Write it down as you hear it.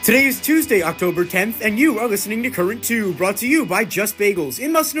Today is Tuesday, October 10th, and you are listening to Current 2, brought to you by Just Bagels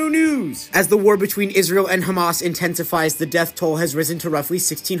in Must Know News. As the war between Israel and Hamas intensifies, the death toll has risen to roughly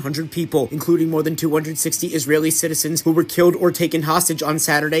 1,600 people, including more than 260 Israeli citizens who were killed or taken hostage on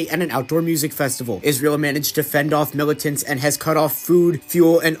Saturday at an outdoor music festival. Israel managed to fend off militants and has cut off food,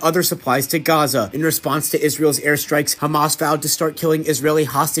 fuel, and other supplies to Gaza. In response to Israel's airstrikes, Hamas vowed to start killing Israeli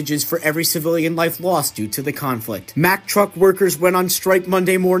hostages for every civilian life lost due to the conflict. Mack truck workers went on strike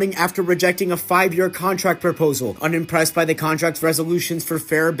Monday morning after rejecting a 5-year contract proposal. Unimpressed by the contract's resolutions for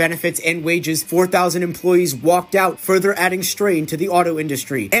fairer benefits and wages, 4,000 employees walked out, further adding strain to the auto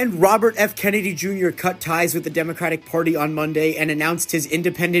industry. And Robert F. Kennedy Jr. cut ties with the Democratic Party on Monday and announced his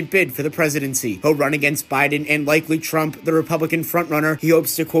independent bid for the presidency. He'll run against Biden and likely Trump, the Republican frontrunner. He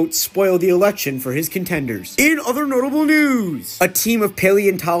hopes to, quote, spoil the election for his contenders. In other notable news, a team of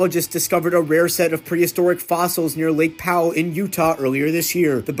paleontologists discovered a rare set of prehistoric fossils near Lake Powell in Utah earlier this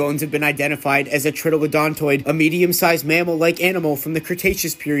year. The bones have been identified as a tritolodontoid, a medium-sized mammal-like animal from the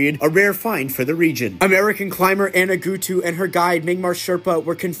Cretaceous period, a rare find for the region. American climber Anna Gutu and her guide Mingmar Sherpa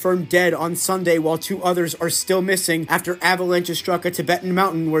were confirmed dead on Sunday, while 2 others are still missing after avalanches struck a Tibetan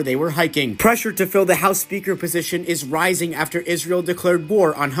mountain where they were hiking. Pressure to fill the House Speaker position is rising after Israel declared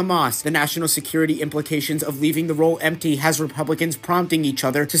war on Hamas. The national security implications of leaving the role empty has Republicans prompting each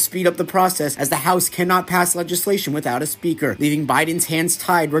other to speed up the process, as the House cannot pass legislation without a speaker, leaving Biden's hands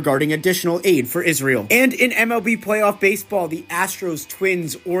tied regarding additional aid for Israel. And in MLB playoff baseball, the Astros,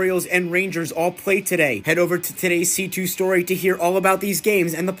 Twins, Orioles, and Rangers all play today. Head over to today's C2 story to hear all about these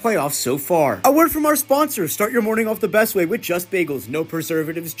games and the playoffs so far. A word from our sponsor: start your morning off the best way with Just Bagels. No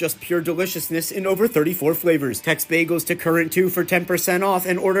preservatives, just pure deliciousness in over 34 flavors. Text bagels to Current 2 for 10% off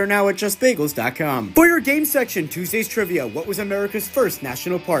and order now at justbagels.com. For your game section, Tuesday's trivia: what was America's first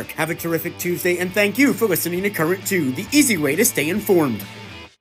national park? Have a terrific Tuesday, and thank you for listening to Current 2, the easy way to stay informed.